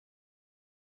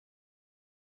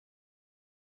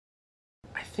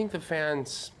think the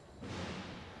fans,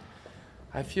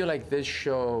 I feel like this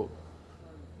show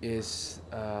is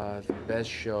the best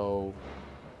show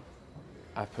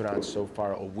I've put on so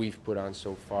far, or we've put on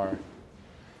so far,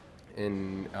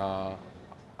 in out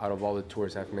of all the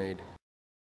tours I've made.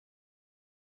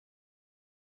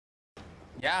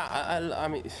 Yeah, I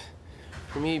mean,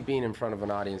 for me, being in front of an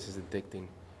audience is addicting.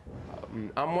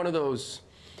 I'm one of those.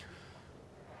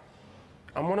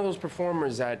 I'm one of those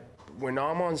performers that when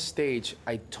I'm on stage,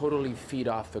 I totally feed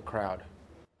off the crowd.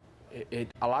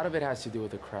 A lot of it has to do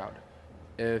with the crowd.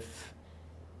 If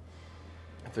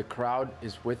the crowd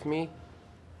is with me,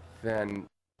 then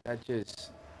that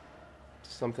just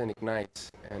something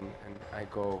ignites, and I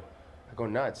go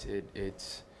nuts.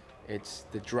 It's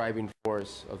the driving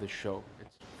force of the show.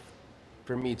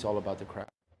 For me, it's all about the crowd.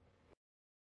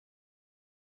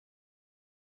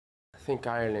 I think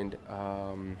Ireland.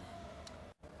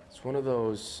 It's one of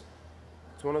those.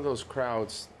 It's one of those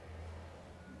crowds.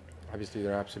 Obviously,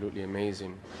 they're absolutely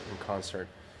amazing in concert,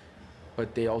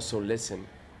 but they also listen,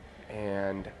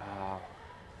 and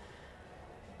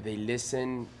they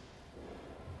listen.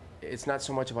 It's not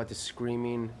so much about the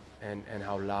screaming and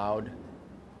how loud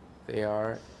they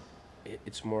are.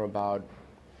 It's more about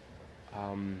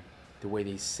the way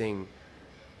they sing,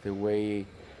 the way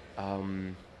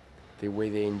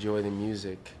they enjoy the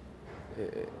music.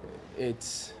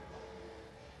 It's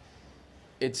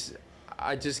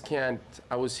I just can't.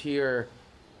 I was here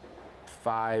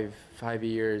around 5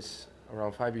 years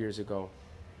ago,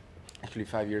 actually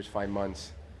 5 years, 5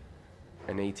 months,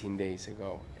 and 18 days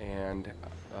ago, and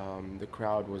the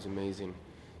crowd was amazing.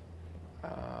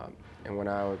 And when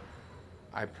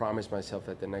I promised myself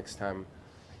that the next time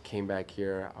I came back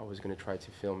here, I was gonna try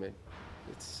to film it.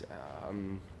 It's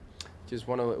it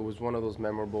was one of those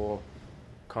memorable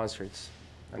concerts,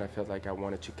 and I felt like I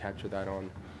wanted to capture that on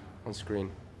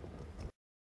screen.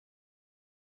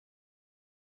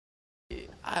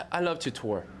 I love to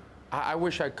tour. I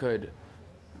wish I could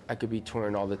be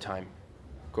touring all the time,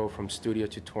 go from studio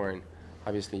to touring.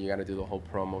 Obviously, you got to do the whole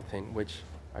promo thing, which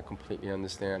I completely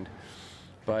understand.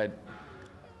 But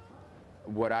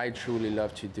what I truly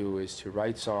love to do is to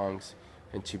write songs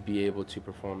and to be able to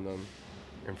perform them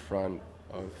in front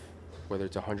of, whether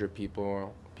it's 100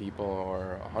 people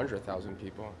or 100,000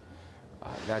 people.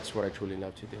 That's what I truly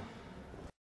love to do.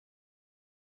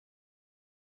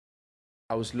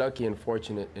 I was lucky and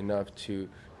fortunate enough to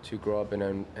grow up in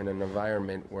an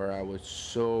environment where I was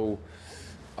so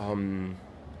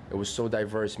it was so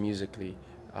diverse musically.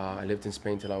 I lived in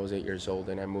Spain till I was 8 years old,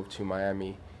 and I moved to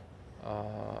Miami,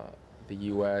 the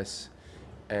U.S.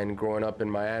 And growing up in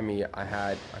Miami,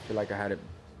 I feel like I had a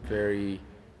very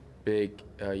big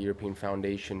European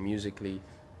foundation musically.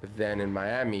 But then in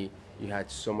Miami, you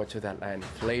had so much of that Latin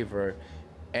flavor,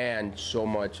 and so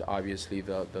much, obviously,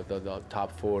 the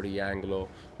top 40 Anglo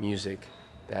music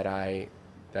that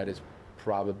is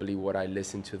probably what I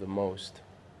listen to the most.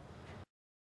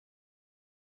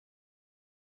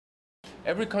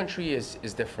 Every country is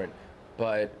different,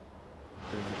 but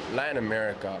Latin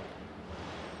America,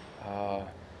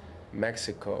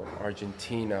 Mexico,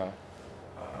 Argentina,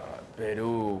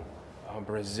 Peru,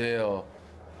 Brazil,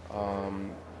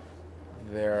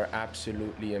 they're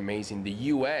absolutely amazing. The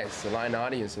U.S., the Latin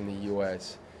audience in the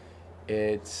U.S.,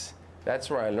 that's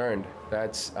where I learned.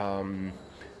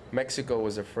 Mexico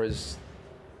was the first,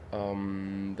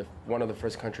 one of the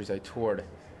first countries I toured,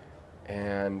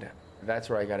 and that's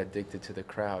where I got addicted to the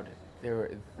crowd.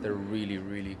 They're really,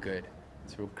 really good.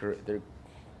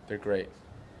 They're great.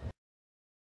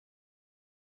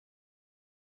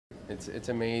 It's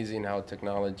amazing how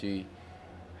technology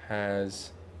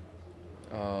has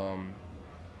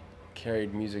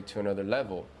carried music to another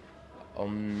level.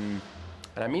 And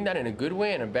I mean that in a good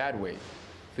way and a bad way.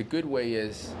 The good way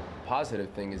is, positive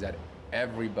thing is that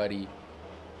everybody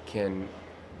can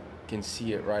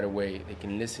see it right away. They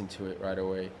can listen to it right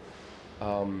away.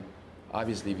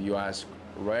 Obviously, if you ask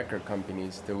record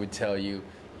companies, they would tell you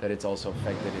that it's also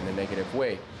affected in a negative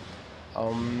way.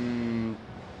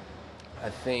 I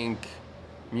think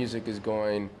music is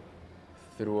going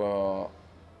through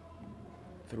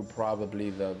probably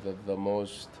the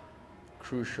most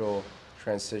crucial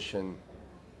transition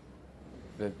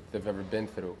that they've ever been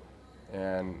through,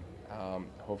 and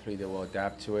hopefully they will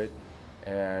adapt to it,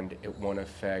 and it won't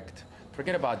affect.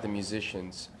 Forget about the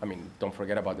musicians. I mean, don't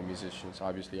forget about the musicians.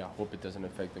 Obviously, I hope it doesn't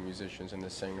affect the musicians and the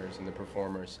singers and the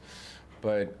performers,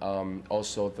 but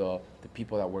also the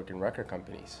people that work in record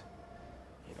companies.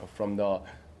 You know, from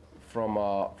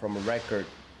a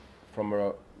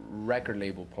record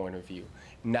label point of view.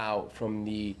 Now, from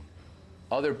the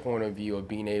other point of view of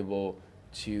being able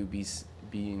to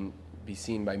be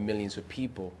seen by millions of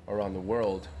people around the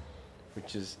world,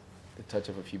 which is the touch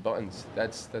of a few buttons.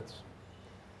 That's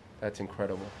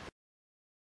incredible.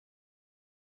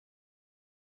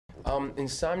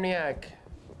 Insomniac,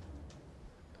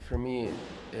 for me,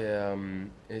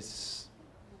 is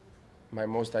my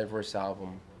most diverse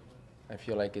album. I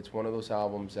feel like it's one of those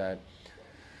albums that,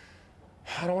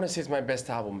 I don't want to say it's my best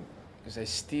album, because I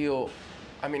still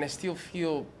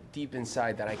feel deep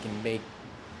inside that I can make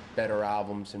better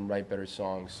albums and write better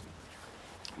songs.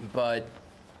 But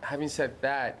having said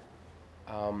that,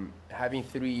 having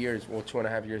 3 years, well,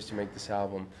 2.5 years to make this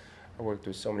album, I worked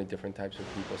with so many different types of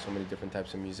people, so many different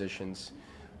types of musicians,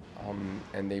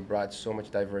 and they brought so much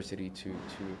diversity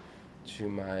to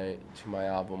my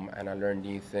album, and I learned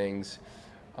new things.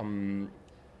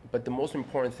 But the most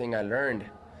important thing I learned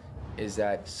is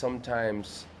that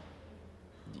sometimes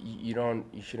you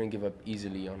shouldn't give up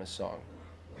easily on a song.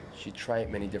 You should try it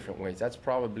many different ways. That's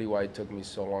probably why it took me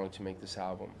so long to make this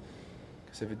album.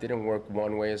 Because if it didn't work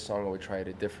one way a song, I would try it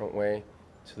a different way,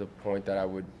 to the point that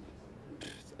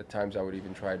at times I would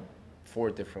even try it 4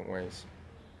 different ways.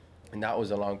 And that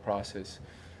was a long process.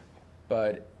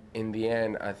 But in the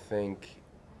end, I think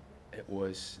it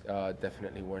was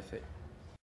definitely worth it.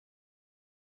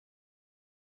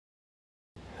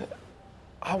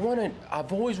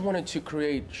 I've always wanted to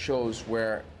create shows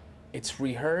where it's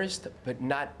rehearsed, but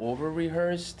not overly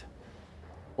rehearsed.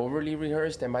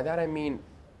 And by that I mean,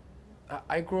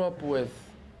 I grew up with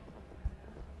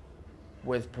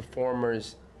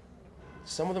performers.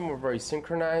 Some of them were very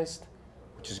synchronized,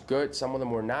 which is good. Some of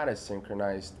them were not as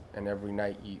synchronized, and every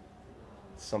night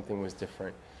something was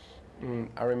different.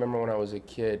 I remember when I was a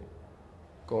kid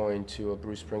going to a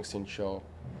Bruce Springsteen show,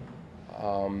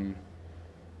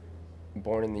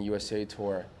 Born in the USA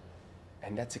tour,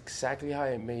 and that's exactly how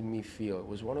it made me feel. It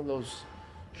was one of those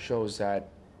shows that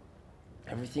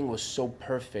everything was so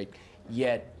perfect,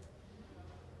 yet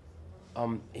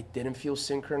it didn't feel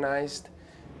synchronized,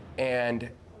 and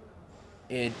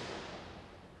it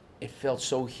felt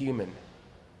so human.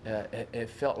 It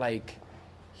felt like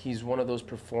he's one of those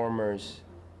performers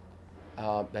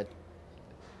that,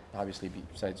 obviously,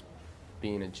 besides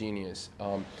being a genius,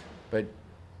 but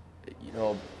you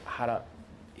know,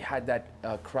 had that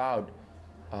crowd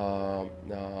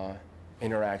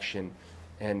interaction,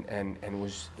 and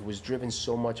was driven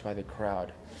so much by the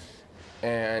crowd.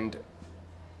 And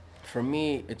for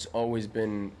me, it's always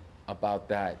been about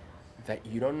that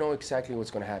you don't know exactly what's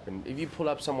going to happen. If you pull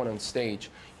up someone on stage,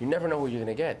 you never know who you're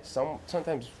going to get.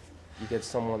 Sometimes you get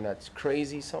someone that's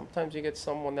crazy. Sometimes you get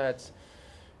someone that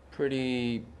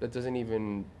doesn't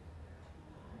even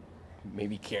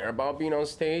maybe care about being on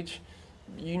stage.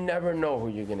 You never know who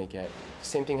you're gonna get.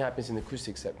 Same thing happens in the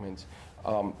acoustic segments.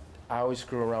 I always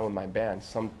screw around with my band.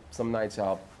 Some nights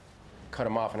I'll cut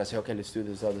them off and I say, okay, let's do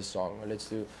this other song, or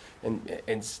and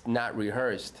it's not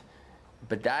rehearsed.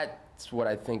 But that's what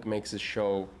I think makes the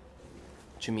show,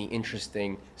 to me,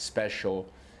 interesting, special,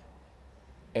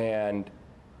 and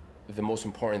the most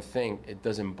important thing, it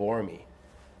doesn't bore me.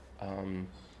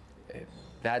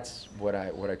 That's what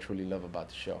I truly love about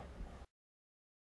the show.